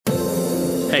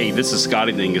Hey, this is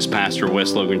Scotty Dingus, pastor of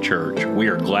West Logan Church. We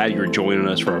are glad you're joining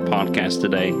us for our podcast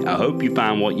today. I hope you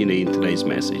find what you need in today's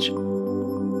message. It's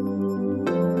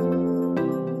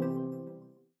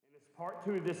part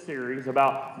 2 of this series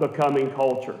about becoming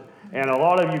culture. And a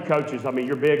lot of you coaches,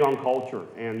 you're big on culture,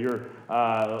 and you're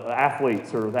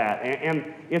athletes or that.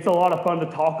 And it's a lot of fun to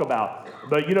talk about.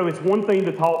 But, it's one thing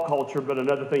to talk culture, but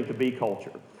another thing to be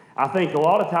culture. I think a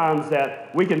lot of times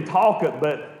that we can talk it,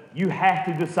 but you have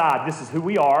to decide this is who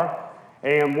we are.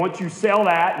 And once you sell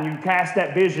that and you cast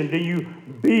that vision, do you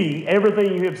be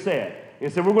everything you have said?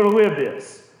 And so we're going to live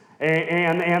this.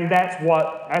 And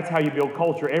that's how you build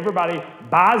culture. Everybody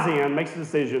buys in, makes a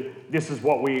decision, this is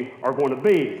what we are going to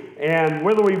be. And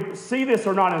whether we see this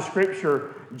or not in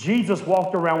Scripture, Jesus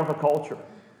walked around with a culture.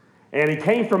 And he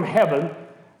came from heaven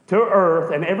to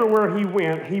earth, and everywhere he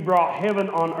went, he brought heaven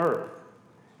on earth.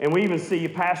 And we even see a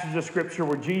passage of Scripture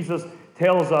where Jesus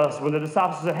tells us, when the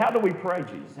disciples said, how do we pray,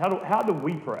 Jesus? How do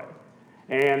we pray?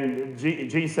 And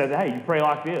Jesus said, hey, you pray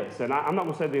like this. And I'm not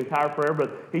going to say the entire prayer,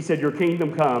 but he said, your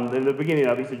kingdom come. In the beginning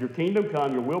of it, he said, your kingdom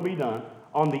come, your will be done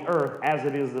on the earth as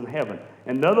it is in heaven.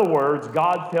 In other words,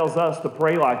 God tells us to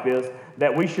pray like this,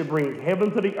 that we should bring heaven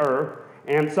to the earth.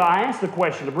 And so I asked the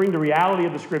question, to bring the reality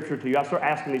of the Scripture to you, I start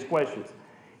asking these questions.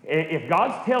 If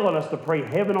God's telling us to pray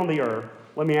heaven on the earth,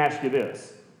 let me ask you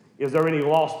this. Is there any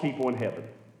lost people in heaven?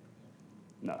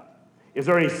 No. Is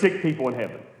there any sick people in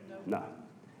heaven? No.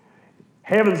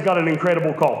 Heaven's got an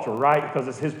incredible culture, right? Because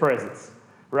it's his presence,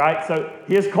 right? So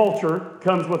his culture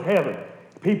comes with heaven.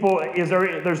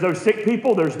 There's no sick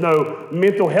people, there's no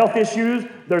mental health issues,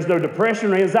 there's no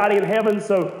depression or anxiety in heaven.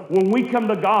 So when we come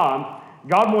to God,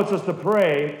 God wants us to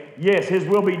pray, yes, his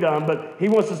will be done, but he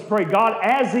wants us to pray, God,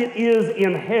 as it is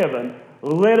in heaven,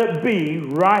 let it be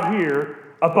right here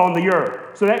upon the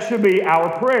earth. So that should be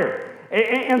our prayer.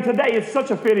 And today, it's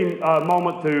such a fitting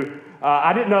moment to,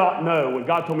 I did not know when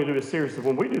God told me to do this series,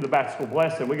 when we do the back to school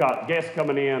blessing, we got guests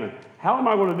coming in, and how am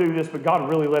I going to do this? But God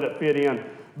really let it fit in.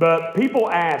 But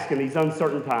people ask in these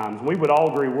uncertain times, and we would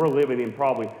all agree we're living in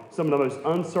probably some of the most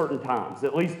uncertain times,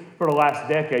 at least for the last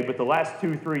decade, but the last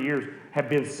 2-3 years have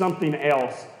been something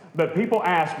else. But people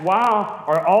ask, why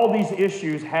are all these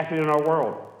issues happening in our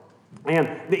world?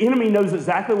 And the enemy knows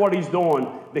exactly what he's doing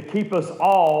to keep us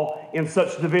all in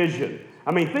such division.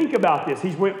 Think about this.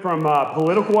 He's went from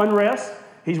political unrest,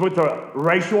 he's went to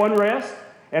racial unrest,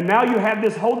 and now you have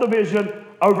this whole division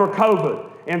over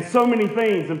COVID and so many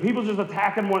things, and people just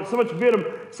attacking one, so much venom.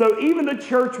 So even the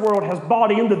church world has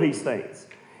bought into these things,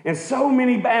 and so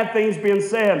many bad things being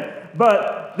said.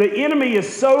 But the enemy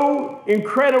is so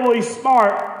incredibly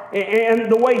smart,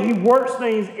 and the way he works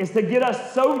things is to get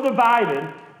us so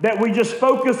divided that we just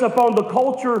focus upon the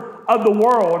culture of the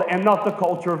world and not the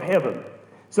culture of heaven.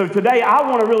 So today I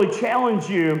want to really challenge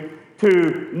you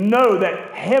to know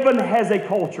that heaven has a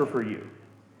culture for you.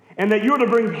 And that you're to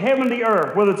bring heaven to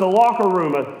earth, whether it's a locker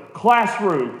room, a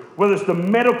classroom, whether it's the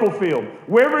medical field,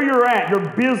 wherever you're at, your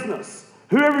business,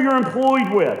 whoever you're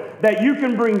employed with, that you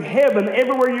can bring heaven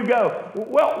everywhere you go.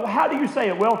 Well, how do you say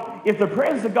it? Well, if the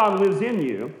presence of God lives in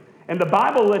you, and the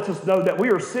Bible lets us know that we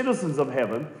are citizens of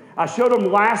heaven. I showed them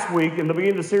last week in the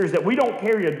beginning of the series that we don't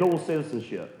carry a dual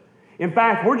citizenship. In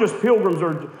fact, we're just pilgrims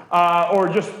or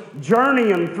just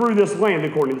journeying through this land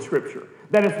according to Scripture.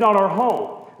 That it's not our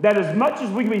home. That as much as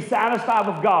we can be satisfied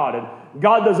with God, and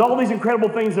God does all these incredible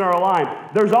things in our life,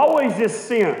 there's always this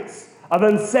sense of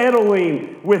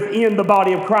unsettling within the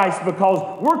body of Christ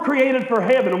because we're created for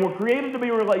heaven and we're created to be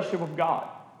in a relationship with God.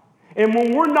 And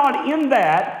when we're not in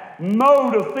that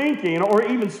mode of thinking or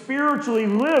even spiritually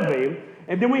living,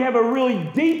 and then we have a really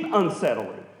deep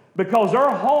unsettling because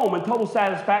our home and total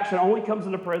satisfaction only comes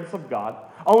in the presence of God,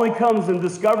 only comes in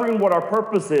discovering what our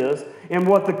purpose is and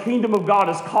what the kingdom of God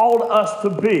has called us to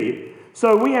be.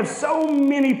 So we have so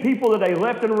many people today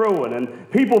left in ruin and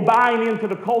people buying into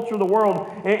the culture of the world,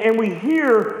 and we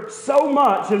hear so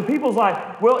much, and people's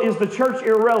like, well, is the church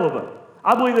irrelevant?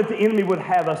 I believe that the enemy would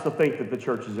have us to think that the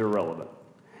church is irrelevant.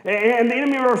 And the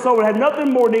enemy of our soul would have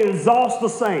nothing more than exhaust the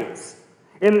saints.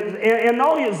 And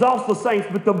not only exhaust the saints,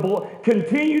 but to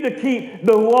continue to keep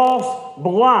the lost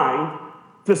blind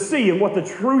to seeing what the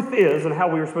truth is and how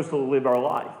we are supposed to live our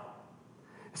life.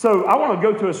 So I want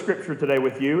to go to a scripture today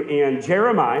with you in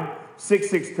Jeremiah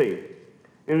 6:16.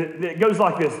 And it goes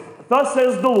like this. Thus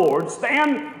says the Lord,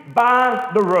 stand by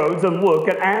the roads and look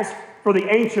and ask for the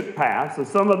ancient paths. And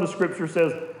some of the scripture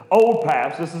says old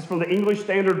paths. This is from the English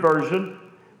Standard Version.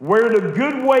 Where the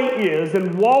good way is,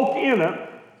 and walk in it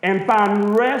and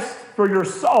find rest for your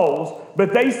souls.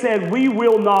 But they said, we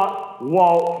will not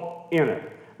walk in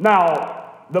it.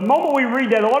 Now, the moment we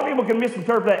read that, a lot of people can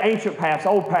misinterpret that ancient past,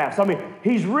 old past. I mean,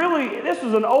 this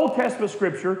is an Old Testament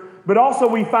scripture, but also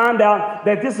we find out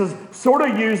that this is sort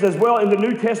of used as well in the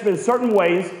New Testament in certain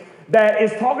ways that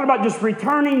is talking about just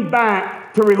returning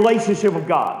back to relationship with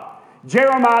God.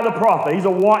 Jeremiah the prophet, he's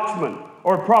a watchman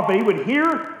or a prophet. He would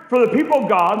hear from the people of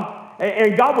God,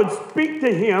 and God would speak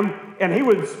to him, and he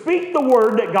would speak the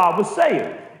word that God was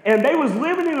saying. And they was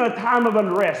living in a time of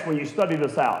unrest when you study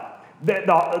this out.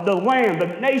 The land,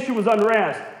 the nation was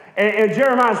unrest. And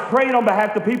Jeremiah's praying on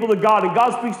behalf of the people of God. And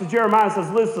God speaks to Jeremiah and says,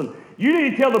 listen, you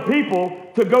need to tell the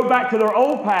people to go back to their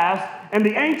old past and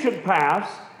the ancient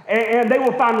past, and they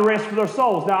will find rest for their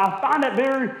souls. Now, I find it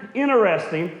very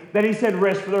interesting that he said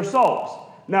rest for their souls.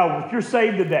 Now, if you're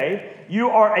saved today, you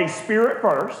are a spirit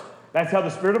first. That's how the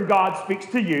Spirit of God speaks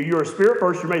to you. You're a spirit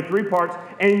first. You're made three parts.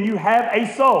 And you have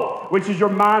a soul, which is your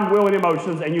mind, will, and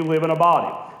emotions, and you live in a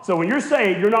body. So when you're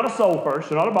saved, you're not a soul first.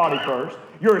 You're not a body first.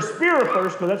 You're a spirit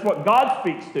first because that's what God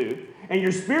speaks to. And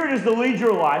your spirit is to lead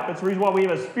your life. That's the reason why we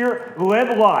have a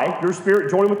spirit-led life. Your spirit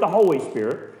joining with the Holy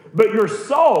Spirit. But your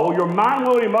soul, your mind,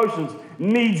 will, and emotions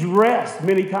needs rest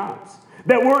many times.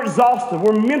 That we're exhausted.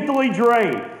 We're mentally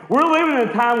drained. We're living in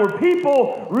a time where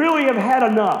people really have had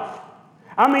enough.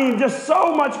 I mean, just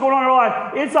so much going on in their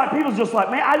life. It's like people's just like,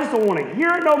 man, I just don't want to hear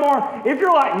it no more. If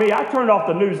you're like me, I turned off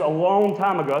the news a long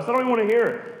time ago. I said, I don't even want to hear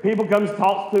it. People come and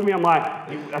talk to me. I'm like,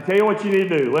 I tell you what you need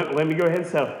to do. Let me go ahead and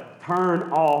say,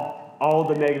 turn off all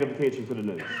the negative attention to the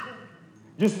news.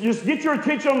 Just get your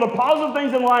attention on the positive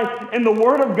things in life and the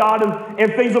Word of God,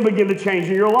 and things will begin to change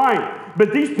in your life.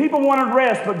 But these people wanted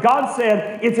rest, but God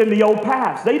said it's in the old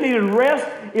past. They needed rest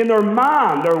in their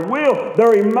mind, their will,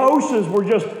 their emotions were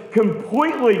just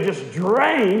completely just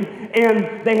drained,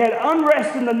 and they had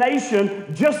unrest in the nation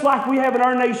just like we have in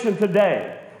our nation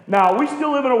today. Now, we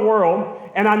still live in a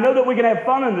world, and I know that we can have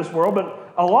fun in this world,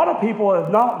 but a lot of people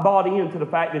have not bought into the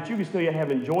fact that you can still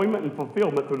have enjoyment and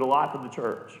fulfillment through the life of the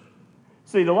church.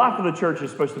 See, the life of the church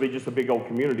is supposed to be just a big old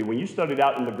community. When you studied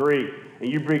out in the Greek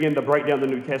and you begin to break down the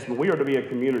New Testament, we are to be a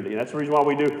community. And that's the reason why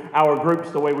we do our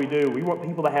groups the way we do. We want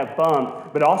people to have fun,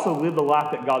 but also live the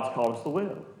life that God's called us to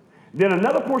live. Then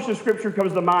another portion of Scripture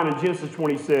comes to mind in Genesis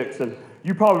 26, and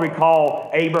you probably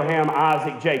recall Abraham,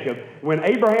 Isaac, Jacob. When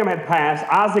Abraham had passed,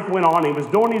 Isaac went on, he was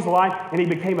doing his life, and he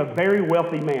became a very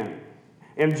wealthy man.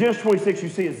 In Genesis 26, you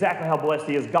see exactly how blessed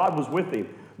he is. God was with him,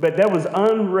 but there was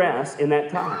unrest in that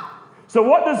time. So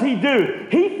what does he do?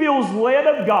 He feels led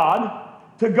of God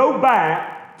to go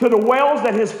back to the wells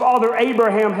that his father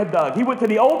Abraham had dug. He went to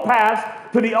the old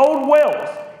past, to the old wells.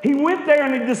 He went there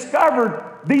and he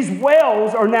discovered these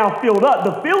wells are now filled up.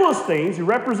 The Philistines, who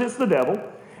represents the devil,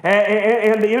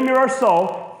 and the enemy of our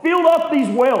soul, filled up these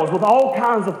wells with all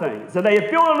kinds of things. And they had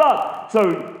filled it up.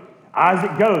 So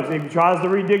Isaac goes and he tries to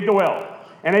redig the well.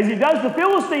 And as he does, the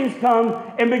Philistines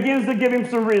come and begins to give him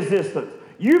some resistance.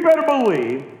 You better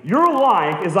believe your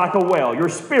life is like a well, your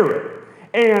spirit.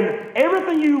 And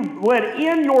everything you let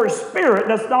in your spirit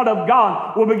that's not of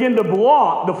God will begin to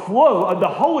block the flow of the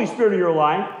Holy Spirit of your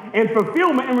life and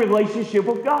fulfillment in relationship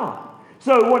with God.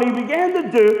 So what he began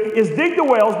to do is dig the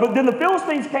wells, but then the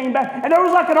Philistines came back, and there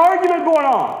was like an argument going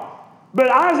on.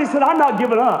 But Isaac said, I'm not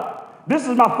giving up. This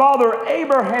is my father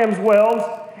Abraham's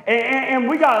wells, and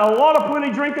we got a lot of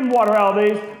plenty drinking water out of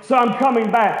these, so I'm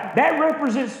coming back. That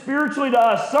represents spiritually to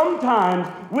us. Sometimes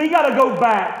we got to go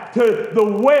back to the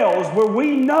wells where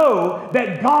we know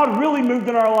that God really moved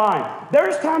in our life.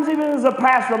 There's times even as a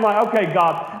pastor, I'm like, okay,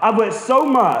 God, I've let so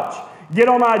much get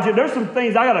on my agenda. There's some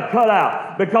things I got to cut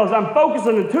out because I'm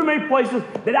focusing in too many places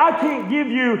that I can't give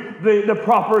you the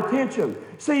proper attention.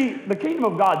 See, the kingdom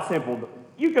of God's simple.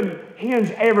 You can hinge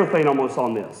everything almost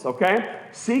on this, okay?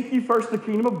 Seek ye first the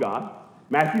kingdom of God,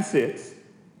 Matthew 6,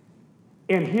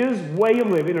 and his way of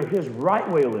living or his right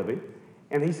way of living.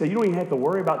 And he said, you don't even have to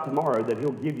worry about tomorrow, that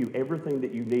he'll give you everything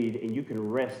that you need and you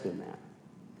can rest in that.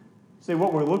 See,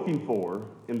 what we're looking for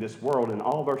in this world and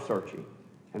all of our searching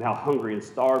and how hungry and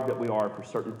starved that we are for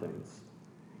certain things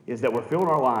is that we're filling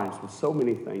our lives with so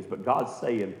many things, but God's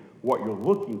saying what you're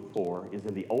looking for is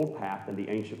in the old path and the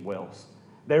ancient wells.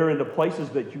 They're in the places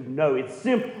that you know. It's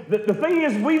simple. The thing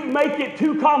is, we make it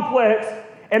too complex,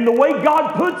 and the way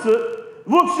God puts it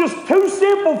looks just too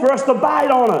simple for us to bite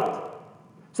on it.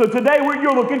 So today,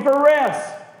 you're looking for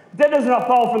rest. That does not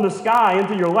fall from the sky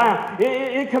into your lap.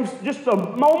 It comes just a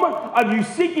moment of you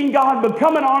seeking God, but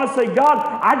coming on and say, God,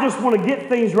 I just want to get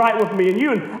things right with me and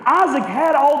you. And Isaac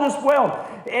had all this wealth,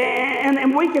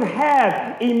 and we can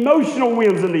have emotional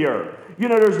wins in the earth. You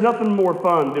know, there's nothing more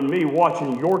fun than me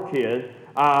watching your kid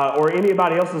or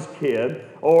anybody else's kid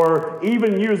or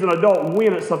even you as an adult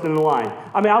win at something in life.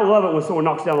 I mean, I love it when someone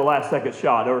knocks down the last second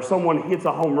shot, or someone hits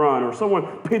a home run, or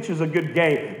someone pitches a good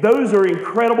game. Those are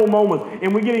incredible moments,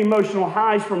 and we get emotional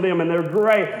highs from them, and they're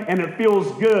great, and it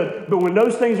feels good. But when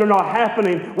those things are not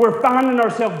happening, we're finding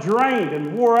ourselves drained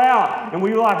and wore out, and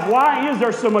we're like, why is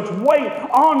there so much weight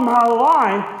on my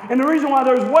life? And the reason why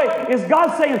there's weight is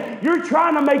God saying, you're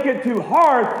trying to make it too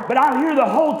hard, but I'm here the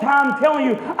whole time telling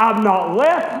you, I've not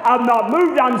left, I've not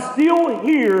moved, I'm still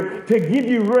here to give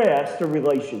you rest, a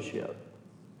relationship.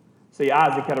 See,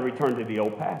 Isaac had to return to the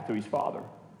old path, to his father.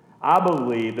 I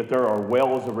believe that there are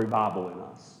wells of revival in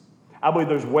us. I believe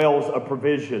there's wells of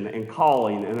provision and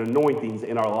calling and anointings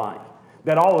in our life.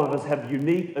 That all of us have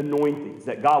unique anointings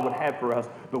that God would have for us,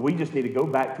 but we just need to go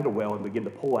back to the well and begin to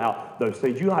pull out those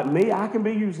things. You like me, I can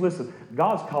be used. Listen,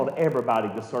 God's called everybody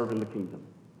to serve in the kingdom.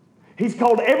 He's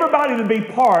called everybody to be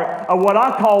part of what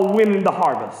I call winning the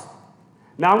harvest.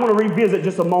 Now, I want to revisit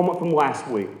just a moment from last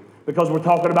week because we're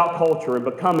talking about culture and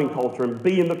becoming culture and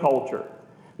being the culture.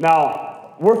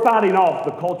 Now, we're fighting off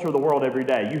the culture of the world every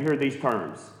day. You hear these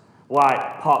terms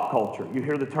like pop culture. You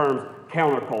hear the terms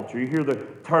counterculture. You hear the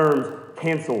terms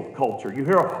cancel culture. You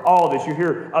hear all this. You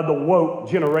hear of the woke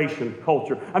generation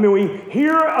culture. I mean, we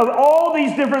hear of all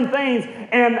these different things,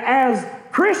 and as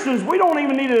Christians, we don't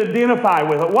even need to identify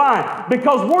with it. Why?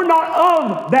 Because we're not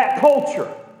of that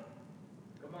culture.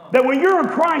 That when you're in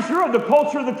Christ, you're of the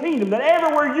culture of the kingdom. That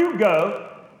everywhere you go,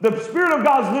 the Spirit of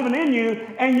God's living in you,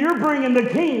 and you're bringing the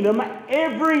kingdom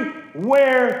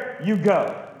everywhere you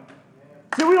go.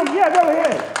 See, we don't, go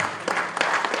ahead.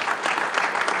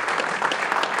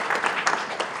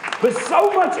 But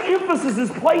so much emphasis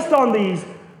is placed on these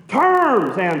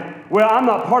terms, and, well, I'm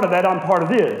not part of that, I'm part of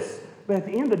this. But at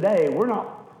the end of the day, we're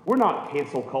not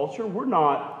cancel culture. We're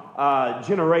not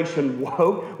generation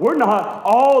woke. We're not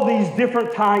all these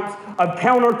different types of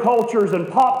countercultures and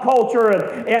pop culture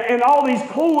and all these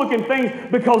cool-looking things,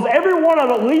 because every one of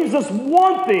it leaves us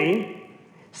wanting,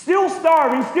 still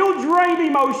starving, still drained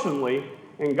emotionally.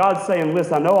 And God's saying,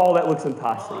 listen, I know all that looks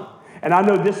enticing. And I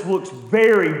know this looks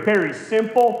very, very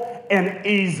simple and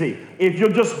easy. If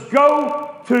you'll just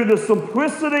go to the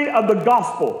simplicity of the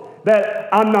gospel, that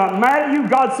I'm not mad at you.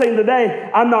 God's saying today,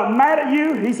 I'm not mad at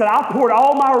you. He said, I poured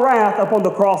all my wrath upon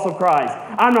the cross of Christ.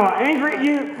 I'm not angry at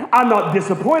you. I'm not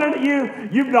disappointed at you.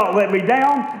 You've not let me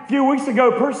down. A few weeks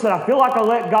ago, a person said, I feel like I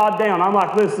let God down. I'm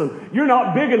like, listen, you're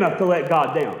not big enough to let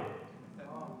God down.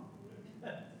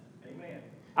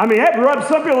 I mean, that rubs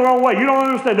some people the wrong way. You don't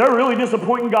understand. They're really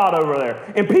disappointing God over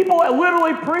there. And people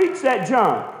literally preach that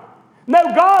junk. No,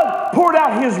 God poured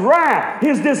out His wrath,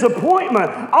 His disappointment,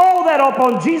 all that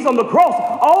upon Jesus on the cross.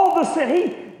 All the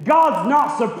sin. God's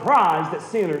not surprised that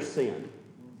sinners sin.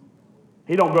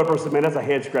 He don't go up and say, man, that's a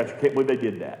head scratcher. Can't believe they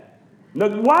did that. No,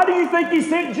 why do you think He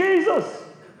sent Jesus?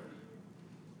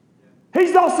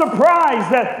 He's not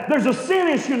surprised that there's a sin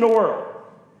issue in the world.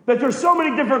 That there's so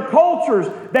many different cultures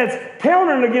that's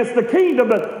countering against the kingdom.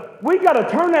 But we got to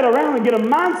turn that around and get a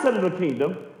mindset of the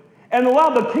kingdom and allow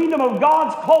the kingdom of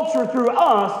God's culture through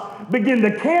us begin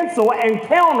to cancel and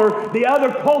counter the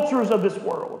other cultures of this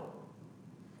world.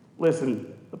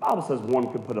 Listen, the Bible says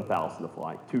one could put 1,000 to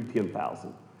flight, 2,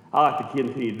 10,000. I like to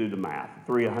continue to do the math,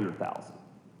 300,000.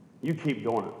 You keep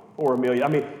going, 4 million. I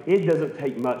mean, it doesn't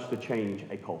take much to change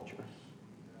a culture.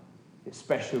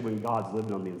 Especially when God's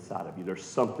living on the inside of you. There's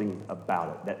something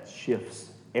about it that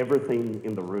shifts everything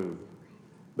in the room.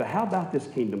 But how about this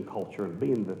kingdom culture and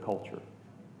being the culture?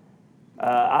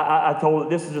 I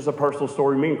told, this is just a personal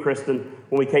story. Me and Kristen,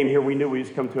 when we came here, we knew we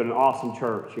just come to an awesome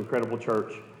church, incredible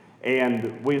church.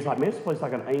 And we was like, man, this place is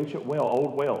like an ancient well,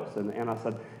 old wells. And I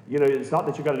said, you know, it's not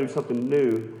that you got to do something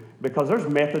new, because there's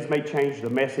methods may change, the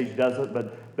message doesn't,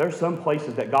 but there's some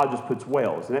places that God just puts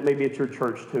wells. And that may be at your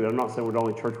church too. I'm not saying we're the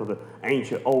only church with an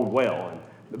ancient old well.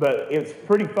 But it's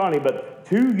pretty funny. But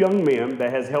 2 young men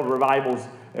that has held revivals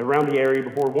around the area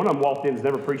before, one of them walked in, has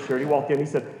never preached here. He walked in, he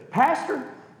said, Pastor,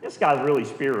 this guy's really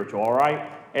spiritual, all right?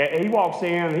 And he walks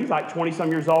in, he's like 20-some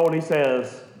years old, and he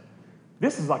says,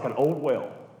 this is like an old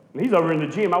well. And he's over in the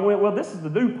gym. I went, well, this is the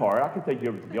new part. I can take you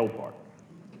over to the old part.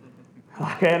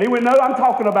 And he went, no, I'm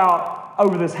talking about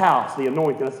over this house, the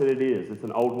anointing. I said, it is. It's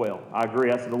an old well. I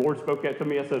agree. I said, the Lord spoke that to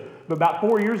me. I said, but about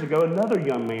 4 years ago, another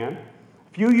young man,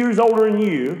 a few years older than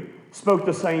you, spoke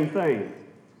the same thing.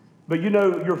 But you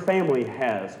know, your family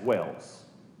has wells.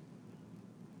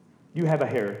 You have a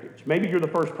heritage. Maybe you're the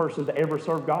first person to ever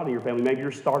serve God in your family. Maybe you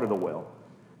started a well.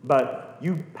 But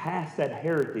you pass that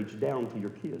heritage down to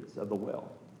your kids of the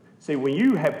well. See, when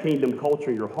you have kingdom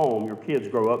culture in your home, your kids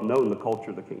grow up knowing the culture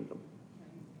of the kingdom.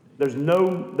 There's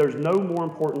no more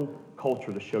important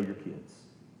culture to show your kids.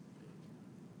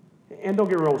 And don't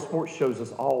get me wrong, sports shows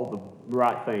us all the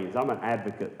right things. I'm an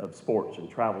advocate of sports and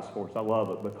travel sports. I love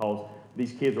it because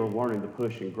these kids are learning to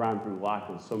push and grind through life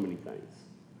with so many things.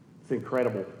 It's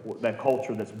incredible, that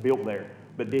culture that's built there.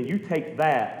 But then you take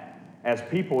that as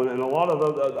people, and a lot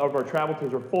of our travel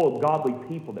teams are full of godly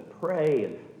people that pray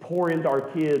and pour into our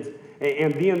kids.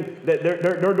 And then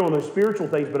they're doing those spiritual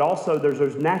things, but also there's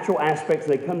those natural aspects.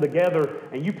 They come together,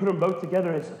 and you put them both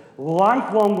together. And it's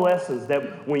lifelong lessons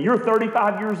that when you're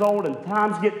 35 years old and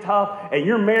times get tough, and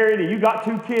you're married and you got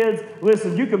 2 kids,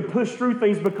 listen, you can push through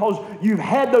things because you've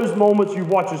had those moments. You've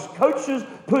watched as coaches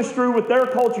push through with their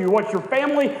culture. You watch your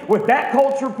family with that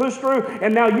culture push through,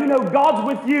 and now you know God's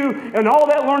with you, and all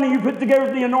that learning you put together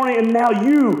with the anointing, and now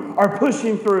you are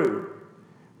pushing through.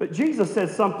 But Jesus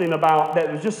said something about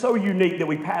that was just so unique that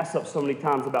we pass up so many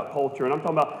times about culture, and I'm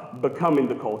talking about becoming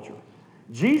the culture.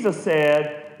 Jesus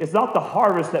said it's not the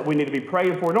harvest that we need to be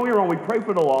praying for. Don't get me wrong, we pray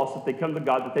for the lost that they come to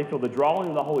God, that they feel the drawing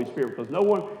of the Holy Spirit, because no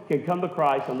one can come to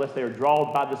Christ unless they are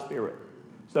drawn by the Spirit.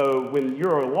 So when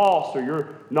you're lost or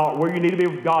you're not where you need to be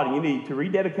with God and you need to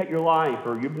rededicate your life,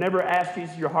 or you've never asked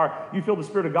Jesus your heart, you feel the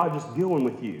Spirit of God just dealing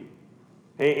with you.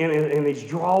 And He's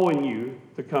drawing you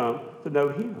to come to know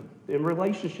Him in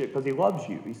relationship because He loves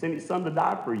you. He sent His Son to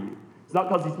die for you. It's not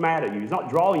because He's mad at you. He's not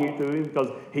drawing you to Him because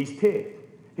He's ticked.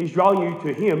 He's drawing you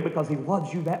to Him because He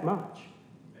loves you that much.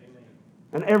 Amen.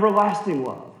 An everlasting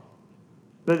love.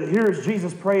 But here's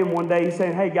Jesus praying one day. He's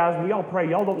saying, hey guys, when y'all pray,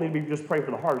 y'all don't need to be just praying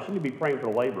for the harvest. You need to be praying for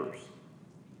the laborers.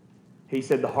 He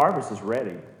said the harvest is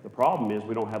ready. The problem is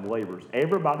we don't have laborers.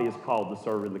 Everybody is called to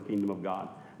serve in the kingdom of God.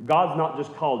 God's not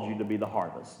just called you to be the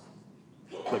harvest,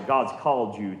 but God's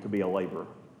called you to be a laborer.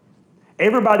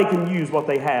 Everybody can use what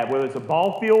they have, whether it's a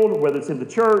ball field, whether it's in the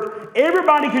church.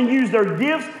 Everybody can use their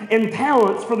gifts and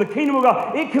talents for the kingdom of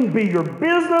God. It can be your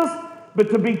business,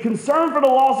 but to be concerned for the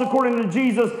lost according to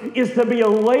Jesus is to be a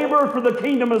laborer for the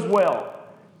kingdom as well.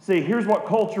 See, here's what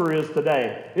culture is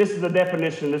today. This is the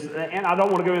definition, and I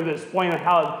don't want to go into explaining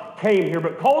how it came here,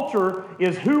 but culture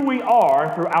is who we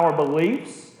are through our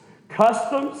beliefs,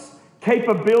 customs,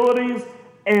 capabilities,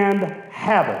 and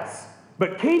habits.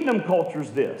 But kingdom culture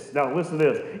is this. Now listen to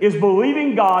this. Is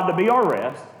believing God to be our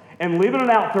rest and living it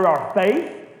out through our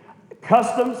faith,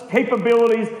 customs,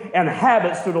 capabilities, and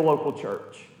habits through the local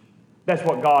church. That's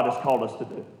what God has called us to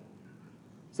do.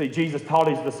 See, Jesus taught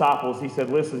His disciples, He said,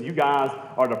 listen, you guys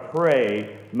are to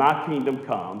pray, my kingdom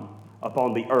come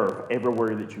upon the earth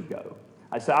everywhere that you go.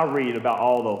 I read about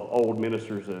all the old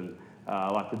ministers and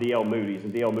like the D.L. Moody's,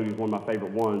 and D.L. Moody's is one of my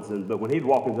favorite ones. But when he'd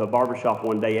walk into a barbershop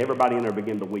one day, everybody in there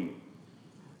began to weep.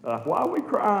 Like, why are we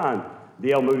crying?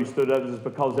 D.L. Moody stood up and says,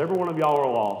 because every one of y'all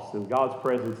are lost, and God's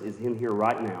presence is in here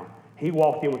right now. He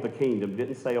walked in with the kingdom,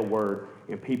 didn't say a word,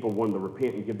 and people wanted to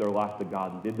repent and give their life to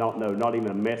God and did not know, not even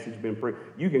a message been preached.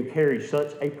 You can carry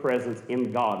such a presence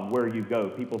in God where you go.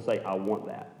 People say, I want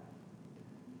that.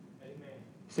 Amen.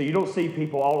 So you don't see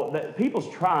people, people's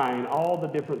trying all the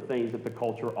different things that the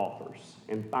culture offers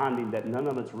and finding that none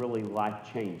of it's really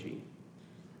life-changing.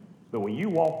 But when you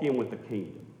walk in with the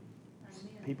kingdom,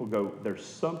 people go, there's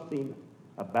something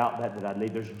about that I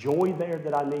need. There's joy there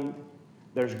that I need.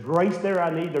 There's grace there I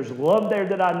need. There's love there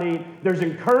that I need. There's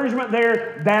encouragement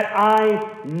there that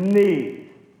I need.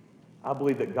 I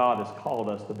believe that God has called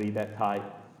us to be that type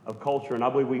of culture. And I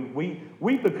believe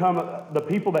we become the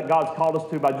people that God's called us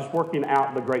to by just working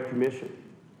out the Great Commission.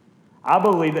 I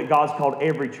believe that God's called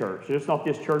every church. It's not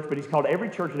this church, but He's called every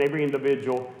church and every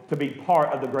individual to be part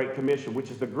of the Great Commission,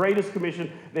 which is the greatest commission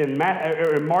in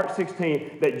Mark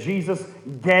 16 that Jesus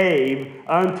gave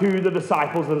unto the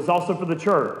disciples, and it's also for the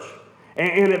church.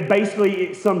 And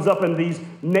it sums up in these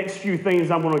next few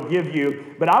things I'm going to give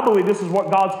you. But I believe this is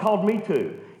what God's called me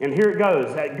to. And here it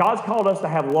goes. God's called us to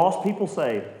have lost people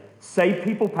saved, saved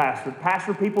people pastored,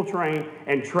 pastor people trained,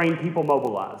 and trained people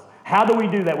mobilized. How do we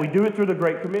do that? We do it through the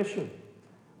Great Commission.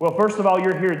 Well, first of all,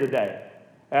 you're here today.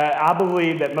 I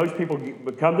believe that most people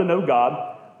come to know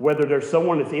God, whether there's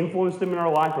someone that's influenced them in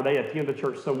our life or they attend a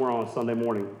church somewhere on a Sunday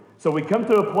morning. So we come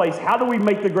to a place, how do we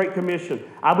make the Great Commission?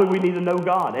 I believe we need to know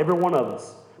God, every one of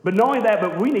us. But not only that,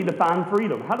 but we need to find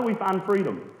freedom. How do we find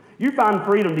freedom? You find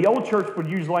freedom. The old church would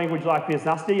use language like this, and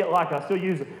I still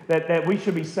use it, that we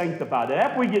should be sanctified. That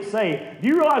after we get saved, do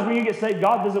you realize when you get saved,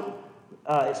 God doesn't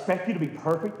expect you to be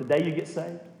perfect the day you get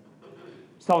saved? I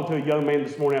was talking to a young man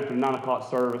this morning after the 9 o'clock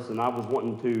service, and I was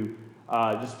wanting to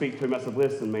just speak to him. I said,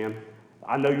 listen, man,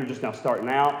 I know you're just now starting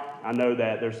out. I know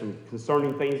that there's some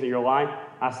concerning things in your life.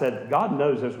 I said, God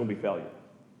knows there's going to be failure.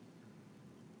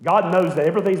 God knows that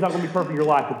everything's not going to be perfect in your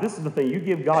life, but this is the thing. You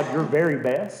give God your very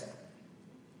best.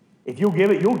 If you'll give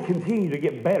it, you'll continue to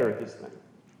get better at this thing.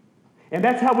 And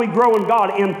that's how we grow in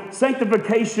God. And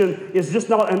sanctification is just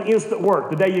not an instant work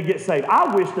the day you get saved.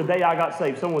 I wish the day I got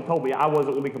saved, someone told me I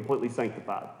wasn't going to be completely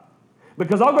sanctified.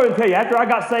 Because I'll go and tell you, after I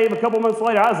got saved a couple months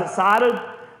later, I was excited.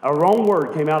 A wrong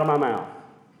word came out of my mouth.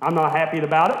 I'm not happy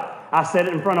about it. I said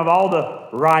it in front of all the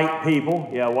right people,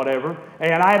 whatever.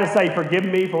 And I had to say, forgive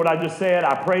me for what I just said.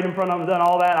 I prayed in front of them, done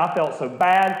all that. I felt so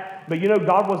bad. But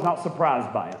God was not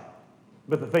surprised by it.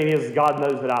 But the thing is, God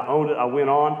knows that I owned it. I went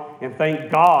on, and thank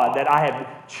God that I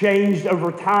had changed over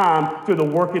time through the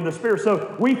work of the Spirit.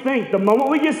 So we think the moment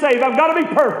we get saved, I've got to be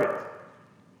perfect.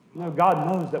 No, God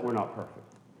knows that we're not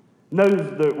perfect. Knows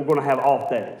that we're going to have off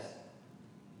days.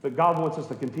 But God wants us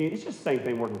to continue. It's just the same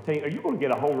thing working with team. Are you going to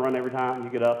get a home run every time you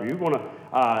get up? Are you going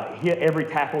to hit every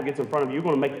tackle that gets in front of you? You're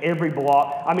going to make every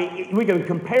block? I mean, we can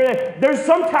compare that.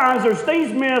 There's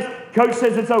things missed. Coach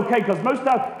says it's okay because most of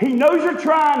the time he knows you're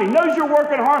trying. He knows you're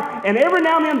working hard. And every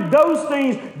now and then those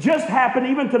things just happen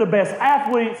even to the best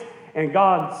athletes. And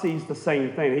God sees the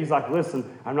same thing. He's like,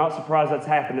 listen, I'm not surprised that's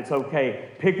happened. It's okay.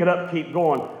 Pick it up, keep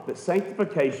going. But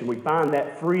sanctification, we find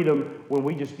that freedom when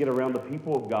we just get around the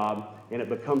people of God and it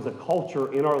becomes a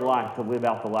culture in our life to live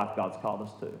out the life God's called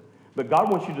us to. But God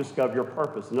wants you to discover your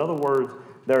purpose. In other words,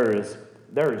 there is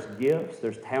gifts,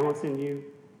 there's talents in you.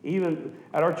 Even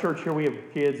at our church here, we have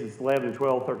kids that's 11,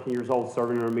 12, 13 years old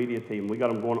serving in our media team. We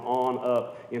got them going on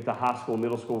up into high school,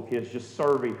 middle school kids just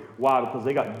serving. Why? Because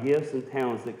they got gifts and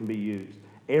talents that can be used.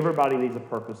 Everybody needs a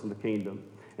purpose in the kingdom.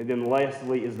 And then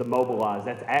lastly is the mobilize.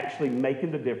 That's actually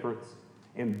making the difference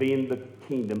and being the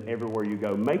kingdom everywhere you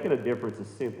go. Making a difference is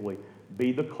simply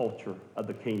be the culture of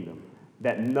the kingdom.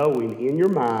 That knowing in your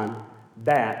mind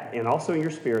that, and also in your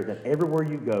spirit, that everywhere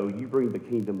you go, you bring the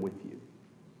kingdom with you.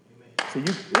 So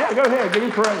go ahead, give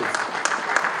me praise.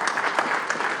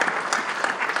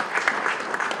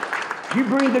 You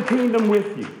bring the kingdom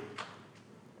with you.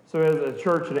 So as a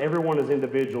church and everyone as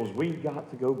individuals, we've got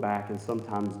to go back and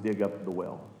sometimes dig up the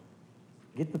well.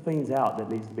 Get the things out that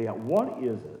needs to be out. What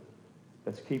is it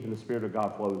that's keeping the Spirit of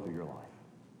God flowing through your life?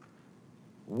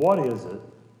 What is it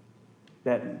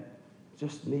that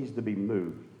just needs to be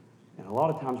moved? And a lot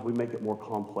of times we make it more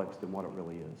complex than what it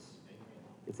really is.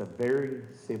 It's a very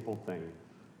simple thing.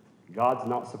 God's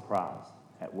not surprised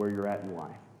at where you're at in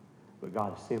life. But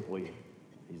God simply,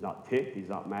 he's not ticked, he's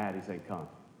not mad. He's saying, come.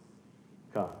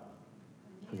 Come.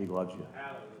 Because he loves you.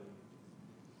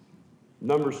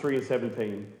 Numbers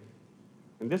 3:17.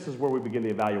 And this is where we begin to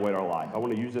evaluate our life. I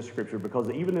want to use this scripture because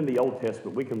even in the Old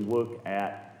Testament, we can look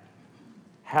at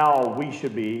how we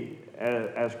should be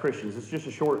as Christians. It's just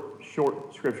a short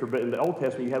scripture. But in the Old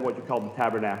Testament, you had what you call the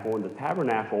tabernacle. And the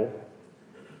tabernacle,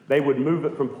 they would move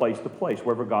it from place to place,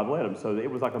 wherever God led them. So it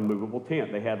was like a movable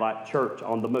tent. They had like church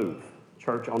on the move,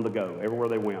 church on the go, everywhere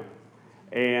they went.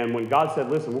 And when God said,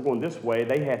 listen, we're going this way,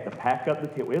 they had to pack up the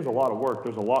tent. It was a lot of work.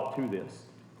 There's a lot to this.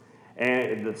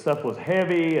 And the stuff was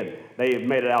heavy, and they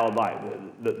made it out of like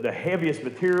the heaviest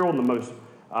material and the most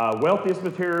wealthiest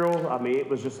material. I mean, it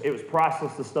was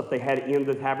priceless, the stuff they had in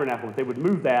the tabernacle. They would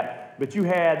move that. But you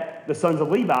had the sons of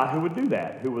Levi who would do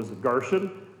that, who was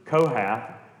Gershon,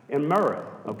 Kohath, and Merari.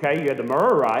 Okay, you had the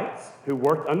Merarites who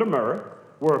worked under Merari,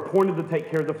 were appointed to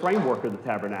take care of the framework of the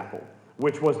tabernacle,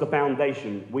 which was the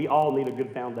foundation. We all need a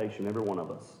good foundation, every one of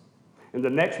us. And the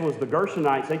next was the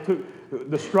Gershonites. They took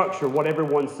the structure, what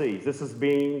everyone sees. This is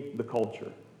being the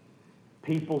culture.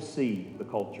 People see the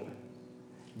culture.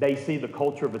 They see the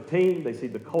culture of a team. They see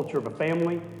the culture of a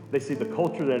family. They see the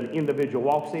culture that an individual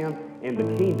walks in, and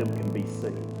the kingdom can be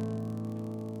seen.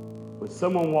 When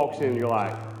someone walks in, you're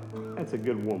like, that's a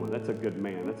good woman. That's a good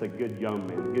man. That's a good young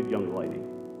man, a good young lady.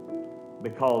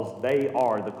 Because they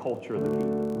are the culture of the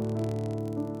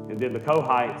kingdom. And then the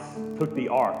Kohites took the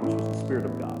ark, which was the Spirit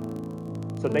of God.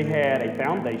 So they had a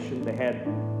foundation. They had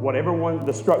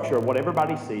the structure of what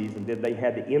everybody sees, and then they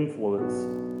had the influence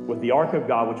with the ark of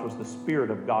God, which was the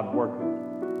Spirit of God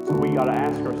working. So we got to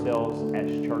ask ourselves as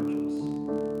churches,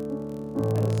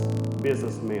 as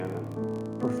businessmen,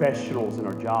 and professionals in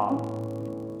our job,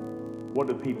 what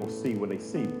do people see when they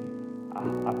see me?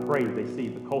 I pray they see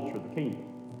the culture of the kingdom.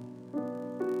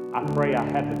 I pray I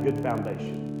have the good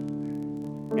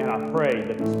foundation. And I pray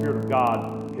that the Spirit of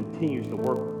God continues to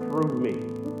work through me.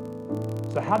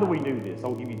 So how do we do this?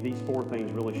 I'll give you these 4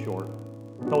 things really short.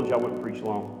 I told you I wouldn't preach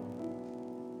long.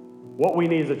 What we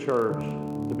need as a church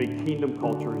to be kingdom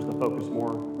culture is to focus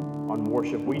more on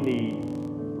worship. We need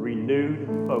renewed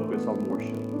focus on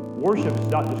worship. Worship is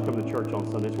not just come to church on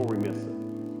Sunday. It's where we miss it.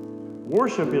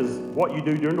 Worship is what you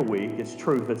do during the week. It's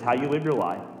truth. It's how you live your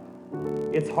life.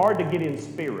 It's hard to get in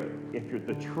spirit if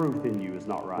the truth in you is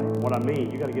not right. What I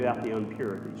mean, you got to get out the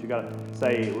impurities. You got to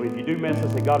say, well, if you do mess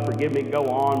up, say, God, forgive me, go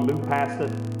on, move past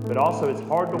it. But also, it's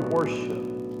hard to worship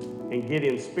and get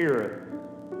in spirit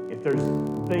if there's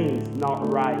things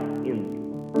not right in you.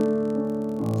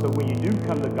 So when you do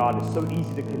come to God, it's so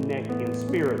easy to connect in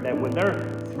spirit that when they're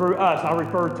through us, I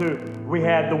refer to, we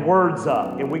had the words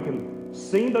up, and we can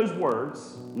sing those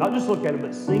words, not just look at them,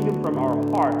 but sing them from our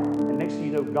heart. And next thing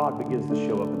you know, God begins to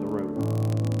show up in the room.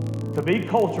 To be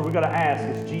culture, we've got to ask,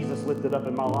 is Jesus lifted up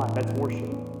in my life? That's worship.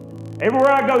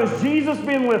 Everywhere I go, is Jesus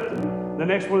being lifted? The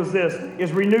next one is this,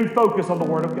 is renewed focus on the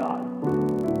Word of God.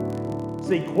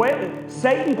 See,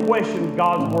 Satan questioned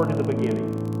God's Word at the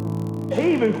beginning.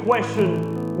 He even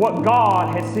questioned what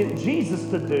God had sent Jesus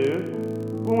to do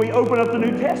when we open up the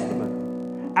New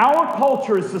Testament. Our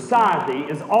culture as society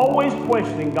is always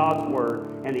questioning God's Word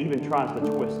and even tries to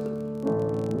twist it.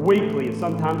 Weekly and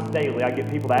sometimes daily, I get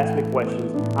people to ask me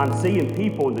questions. I'm seeing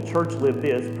people in the church live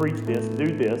this, preach this,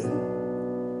 do this.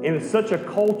 And it's such a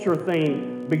culture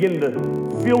thing beginning to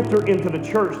filter into the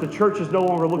church. The church is no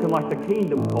longer looking like the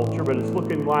kingdom culture, but it's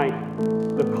looking like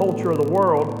the culture of the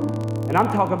world. And I'm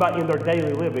talking about in their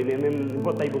daily living and in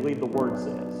what they believe the Word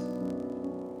says.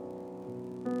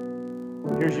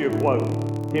 Here's your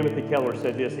quote. Timothy Keller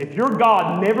said this, if your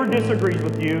God never disagrees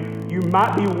with you, you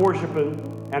might be worshiping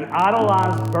an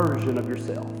idolized version of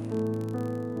yourself.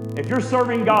 If you're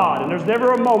serving God and there's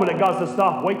never a moment that God says,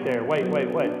 stop, wait there, wait.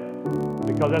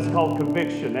 Because that's called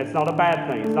conviction. That's not a bad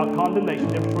thing. It's not condemnation.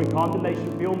 The difference between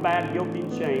condemnation, feeling bad, guilty,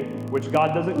 and shame, which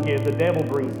God doesn't give. The devil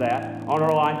brings that on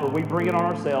our life, or we bring it on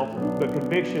ourselves. But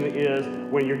conviction is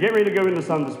when you're getting ready to go into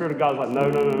something, the Spirit of God is like, no,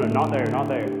 not there.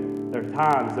 There are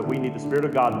times that we need the Spirit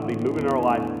of God to be moving in our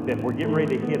life, that we're getting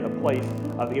ready to hit a place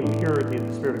of impurity that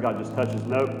the Spirit of God just touches.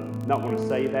 Nope, not going to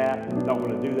say that, not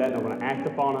going to do that, not going to act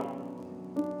upon it.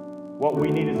 What we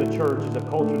need as a church is a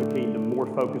culture of the kingdom, more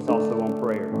focus also on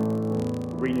prayer.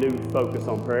 Renewed focus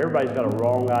on prayer. Everybody's got a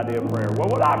wrong idea of prayer. Well,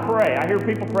 what I pray? I hear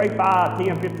people pray 5,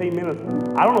 10, 15 minutes.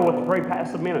 I don't know what to pray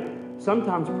past a minute.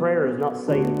 Sometimes prayer is not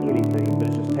saying anything, but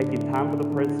it's just taking time for the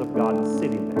presence of God and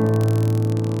sitting there.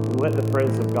 And let the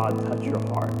presence of God touch your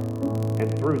heart.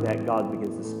 And through that, God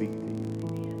begins to speak to you.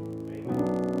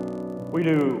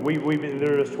 We've been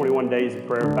doing this 21 days of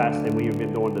prayer and fasting. We've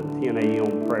been doing the 10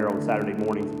 a.m. prayer on Saturday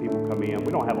mornings. People come in.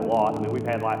 We don't have a lot. I mean, we've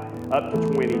had like up to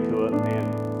 20 to it,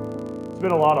 and it's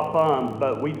been a lot of fun.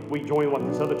 But we joined with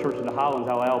this other church in the Highlands,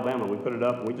 Alabama. We put it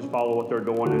up, and we just follow what they're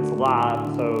doing. And it's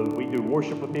live, so we do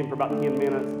worship with them for about 10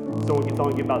 minutes. Someone gets on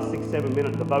and get about 6-7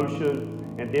 minute devotion.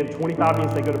 And then 25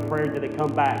 minutes they go to prayer, and then they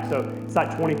come back. So it's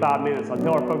like 25 minutes. I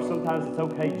tell our folks sometimes it's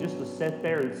okay just to sit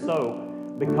there and sow,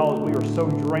 because we are so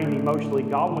drained emotionally.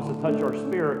 God wants to touch our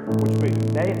spirit, which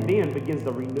then begins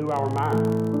to renew our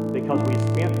mind, because we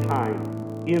spent time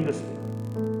in the Spirit.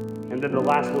 And then the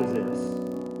last one is this,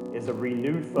 is a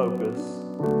renewed focus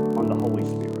on the Holy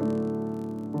Spirit.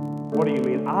 What do you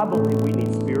mean? I believe we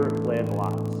need Spirit-led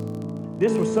lives.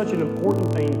 This was such an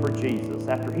important thing for Jesus.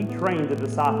 After he trained the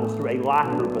disciples through a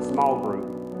life group, a small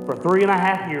group, for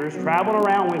 3.5 years, traveling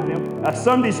around with them, a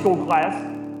Sunday school class,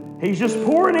 he's just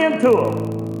pouring into them.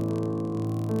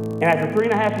 And after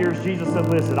 3.5 years, Jesus said,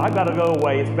 listen, I've got to go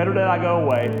away. It's better that I go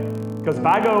away, because if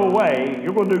I go away,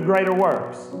 you're going to do greater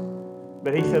works.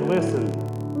 But he said, listen,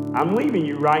 I'm leaving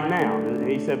you right now. And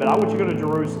he said, but I want you to go to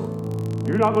Jerusalem.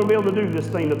 You're not going to be able to do this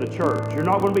thing to the church. You're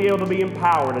not going to be able to be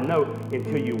empowered and know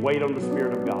until you wait on the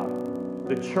Spirit of God.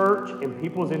 The church and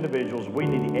people as individuals, we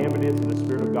need the evidence of the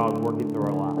Spirit of God working through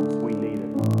our lives. We need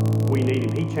it. We need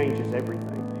Him. He changes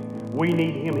everything. We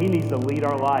need Him. He needs to lead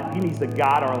our life. He needs to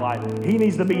guide our life. He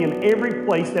needs to be in every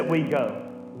place that we go.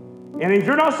 And if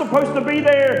you're not supposed to be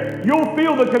there, you'll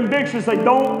feel the conviction, say,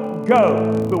 don't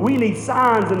go. But we need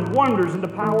signs and wonders and the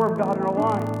power of God in our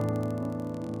life.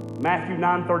 Matthew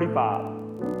 9:35.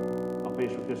 I'll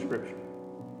finish with this scripture.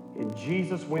 And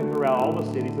Jesus went throughout all the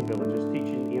cities and villages,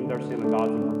 teaching in their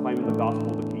synagogues and proclaiming the gospel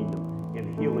of the kingdom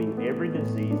and healing every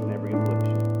disease and every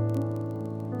affliction.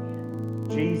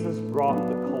 Jesus brought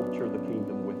the culture of the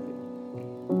kingdom with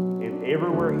him. And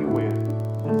everywhere he went,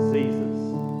 diseases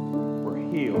were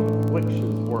healed,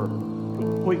 afflictions were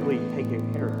completely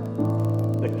taken care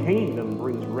of. The kingdom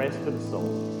brings rest to the soul.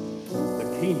 The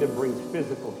kingdom brings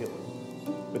physical healing.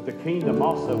 But the kingdom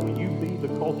also, when you be the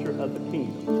culture of the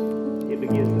kingdom, it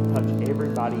begins to touch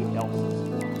everybody else's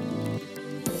life.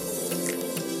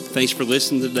 Thanks for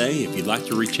listening today. If you'd like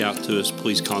to reach out to us,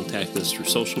 please contact us through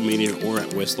social media or at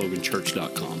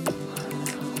westloganchurch.com.